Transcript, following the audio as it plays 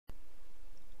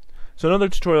So another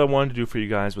tutorial I wanted to do for you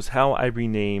guys was how I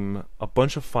rename a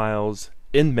bunch of files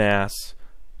en masse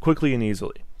quickly and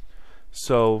easily.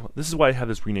 So this is why I have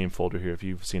this rename folder here if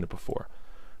you've seen it before.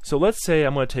 So let's say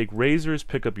I'm going to take Razor's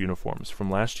pickup uniforms from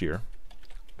last year,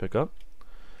 pickup,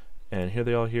 and here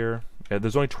they are here.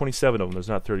 There's only 27 of them, there's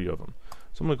not 30 of them.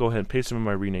 So I'm going to go ahead and paste them in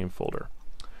my rename folder.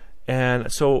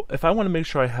 And so if I want to make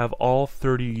sure I have all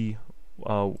 30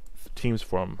 teams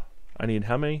for them, I need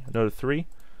how many? Another 3.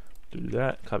 Do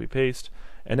that, copy paste,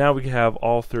 and now we can have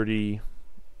all 30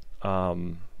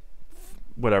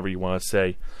 whatever you want to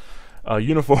say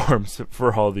uniforms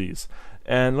for all these.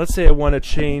 And let's say I want to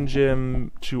change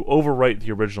them to overwrite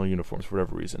the original uniforms for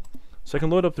whatever reason. So I can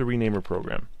load up the renamer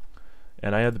program,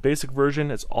 and I have the basic version.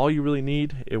 It's all you really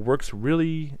need. It works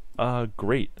really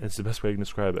great. It's the best way I can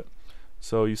describe it.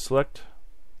 So you select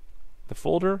the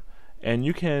folder, and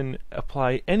you can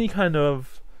apply any kind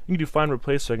of, you can do find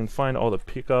replace, so I can find all the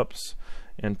pickups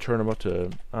and turn them up to,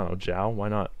 I don't know, JAW, why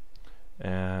not?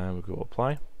 And we'll go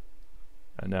apply,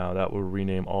 and now that will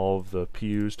rename all of the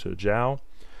PUs to JAW.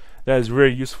 That is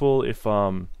very useful if,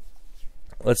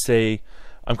 let's say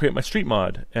I'm creating my street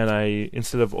mod, and I,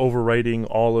 instead of overwriting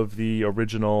all of the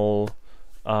original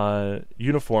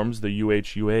uniforms, the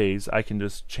UAs, I can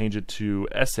just change it to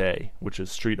SA, which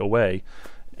is street away,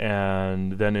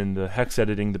 and then in the hex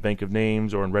editing, the bank of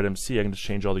names, or in RedMC, I can just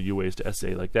change all the UAs to SA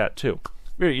like that too.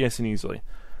 Very nice and easily.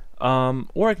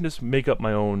 Or I can just make up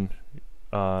my own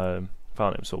file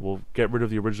name. So we'll get rid of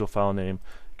the original file name,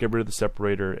 get rid of the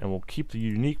separator, and we'll keep the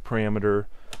unique parameter,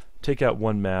 take out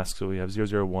one mask, so we have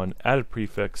 001, added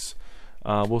prefix.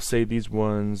 We'll say these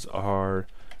ones are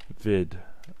vid,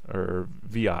 or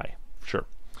VI, sure.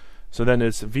 So then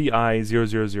it's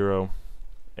VI000,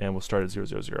 and we'll start at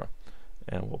 000.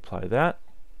 And we'll apply that,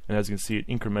 and as you can see, it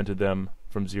incremented them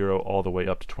from 0 all the way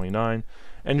up to 29,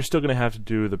 and you're still going to have to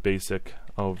do the basic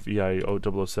of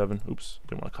VI007. Oops,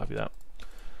 didn't want to copy that.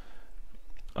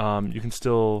 You can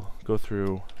still go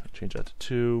through, change that to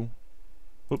 2.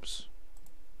 Oops,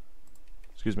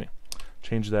 excuse me,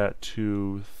 change that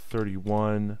to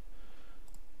 31.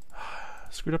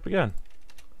 Screwed up again.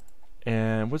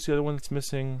 And what's the other one that's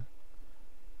missing?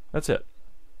 That's it.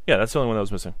 Yeah, that's the only one that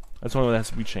was missing. That's the only one that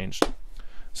has to be changed.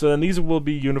 So then these will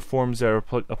be uniforms that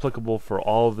are applicable for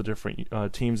all of the different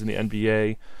teams in the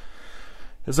NBA,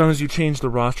 as long as you change the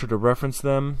roster to reference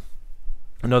them.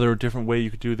 Another different way you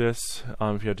could do this,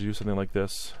 if you had to do something like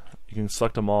this, you can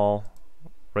select them all,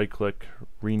 right click,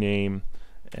 rename,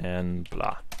 and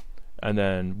blah. And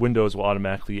then Windows will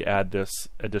automatically add this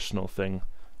additional thing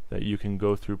that you can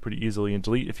go through pretty easily and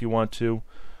delete if you want to.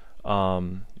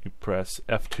 You press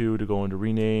F2 to go into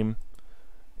rename,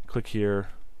 click here,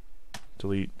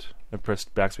 delete, and press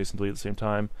backspace and delete at the same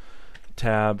time.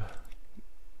 Tab,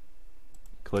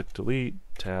 click delete,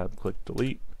 tab, click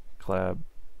delete, tab,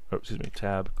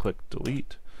 click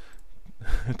delete,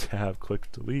 tab,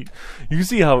 click delete. You can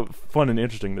see how fun and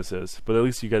interesting this is, but at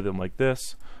least you get them like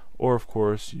this. Or of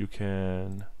course you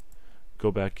can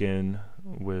go back in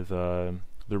with the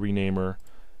renamer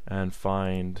and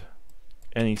find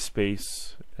any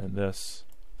space in this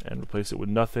and replace it with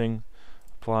nothing,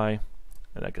 apply,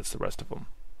 and that gets the rest of them.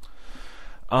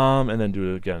 And then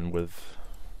do it again with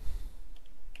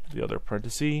the other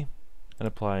parenthesis and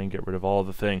apply and get rid of all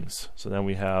the things. So then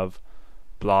we have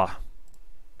blah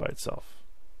by itself.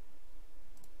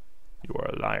 You are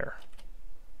a liar.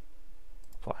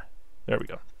 Apply. There we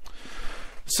go.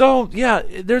 So yeah,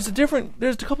 there's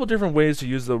a couple different ways to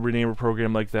use the renamer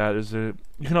program like that.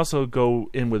 You can also go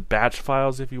in with batch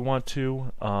files if you want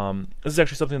to. This is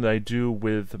actually something that I do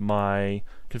with my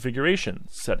configuration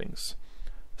settings.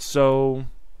 So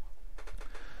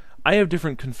I have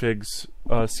different configs,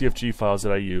 CFG files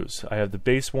that I use. I have the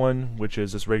base one, which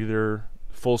is this regular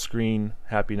full screen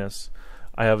happiness.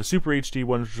 I have a Super HD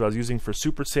one, which I was using for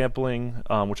super sampling,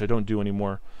 which I don't do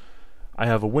anymore. I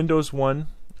have a Windows one,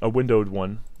 a windowed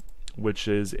one, which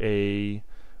is a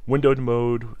windowed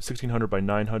mode 1600 by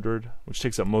 900, which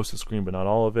takes up most of the screen but not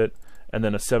all of it, and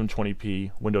then a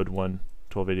 720p windowed one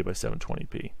 1280 by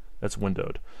 720p. That's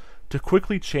windowed. To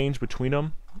quickly change between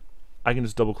them, I can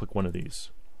just double click one of these.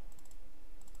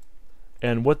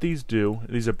 And what these do,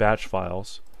 these are batch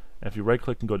files, and if you right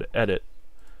click and go to edit,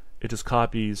 it just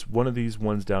copies one of these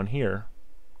ones down here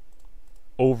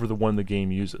over the one the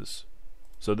game uses.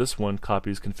 So this one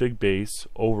copies config base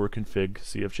over config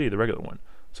CFG, the regular one.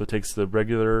 So it takes the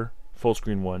regular full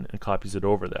screen one and copies it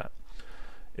over that.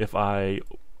 If I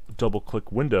double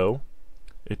click window,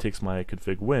 it takes my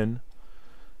config win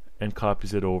and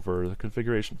copies it over the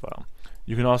configuration file.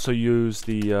 You can also use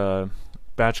the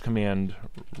batch command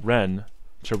ren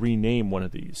to rename one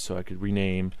of these. So I could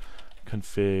rename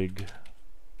config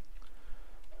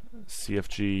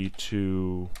CFG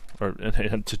to, or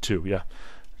to 2, yeah,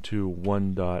 to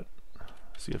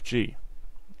 1.cfg.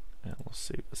 And we'll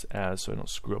save this as, so I don't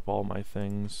screw up all my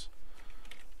things.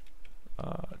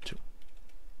 2.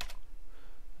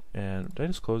 And did I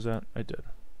just close that? I did.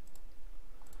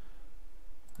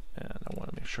 And I want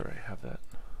to make sure I have that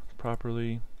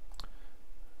properly.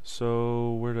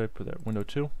 So where did I put that? Window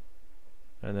 2.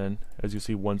 And then, as you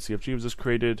see, 1CFG was just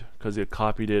created because it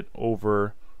copied it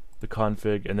over the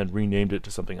config and then renamed it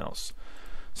to something else.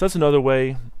 So that's another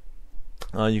way.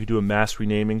 You can do a mass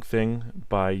renaming thing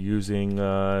by using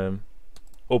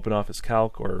OpenOffice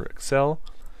Calc or Excel,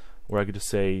 where I could just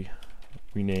say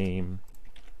rename,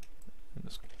 and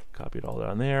just copy it all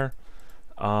down there.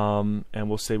 And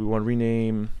we'll say we want to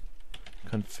rename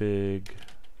config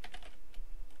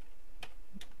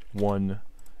 1.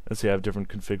 Let's say I have different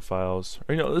config files.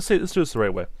 Or, let's do this the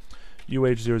right way.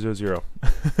 UH000.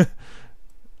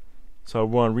 So I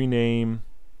want to rename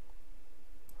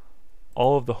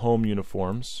all of the home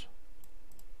uniforms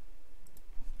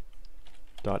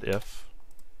 .if.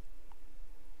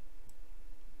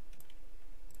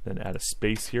 Then add a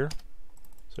space here.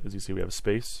 So as you see, we have a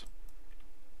space.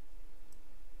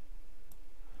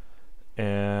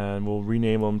 And we'll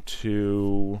rename them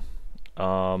to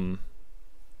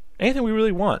anything we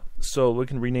really want. So we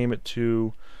can rename it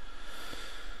to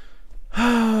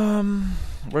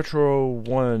Retro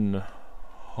 1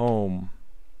 Home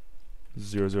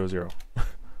 000.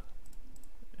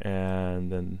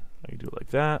 And then I can do it like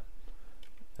that.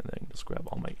 And then just grab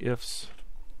all my ifs.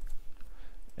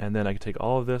 And then I can take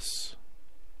all of this,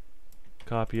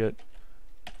 copy it,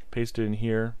 paste it in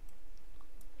here,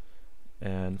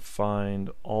 and find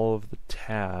all of the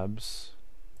tabs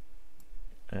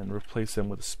and replace them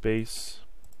with a space.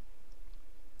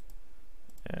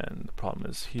 And the problem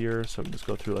is here, so I can just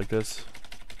go through like this.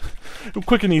 A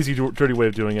quick and easy, dirty way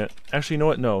of doing it. Actually, you know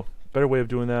what? No. Better way of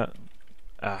doing that.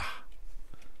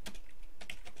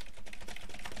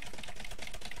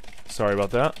 Sorry about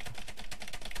that.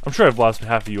 I'm sure I've lost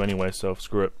half of you anyway, so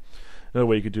screw it. Another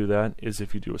way you could do that is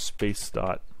if you do a space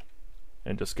dot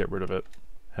and just get rid of it.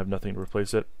 Have nothing to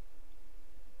replace it.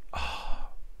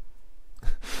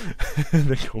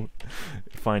 Then go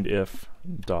find if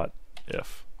dot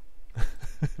if.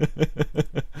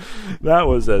 That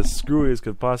was as screwy as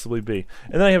could possibly be.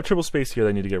 And then I have triple space here that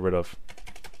I need to get rid of.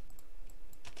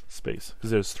 Space. Because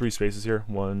there's 3 spaces here.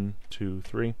 1, 2,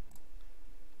 3.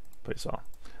 Place all.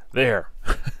 There!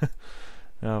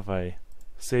 Now if I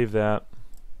save that,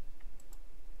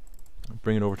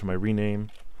 bring it over to my rename,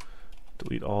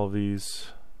 delete all of these,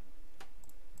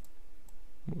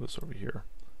 move this over here.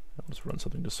 I'll just run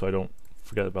something just so I don't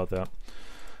forget about that.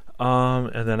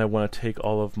 And then I want to take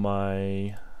all of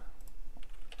my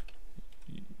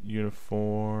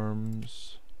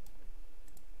uniforms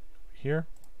here.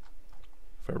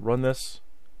 If I run this,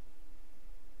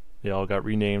 they all got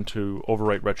renamed to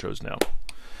Overwrite Retros now.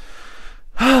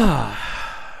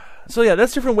 So yeah,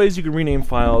 that's different ways you can rename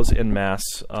files en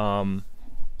masse. I'm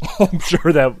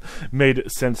sure that made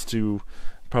sense to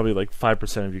probably like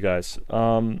 5% of you guys.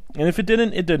 And if it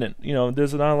didn't, it didn't.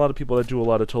 There's not a lot of people that do a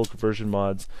lot of total conversion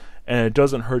mods, and it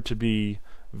doesn't hurt to be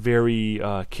very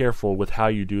careful with how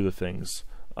you do the things.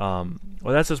 Well,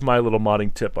 that's just my little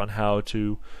modding tip on how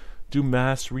to do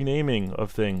mass renaming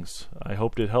of things. I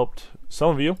hoped it helped some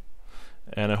of you,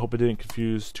 and I hope it didn't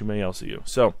confuse too many else of you.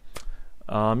 So,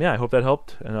 yeah, I hope that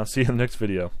helped, and I'll see you in the next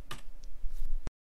video.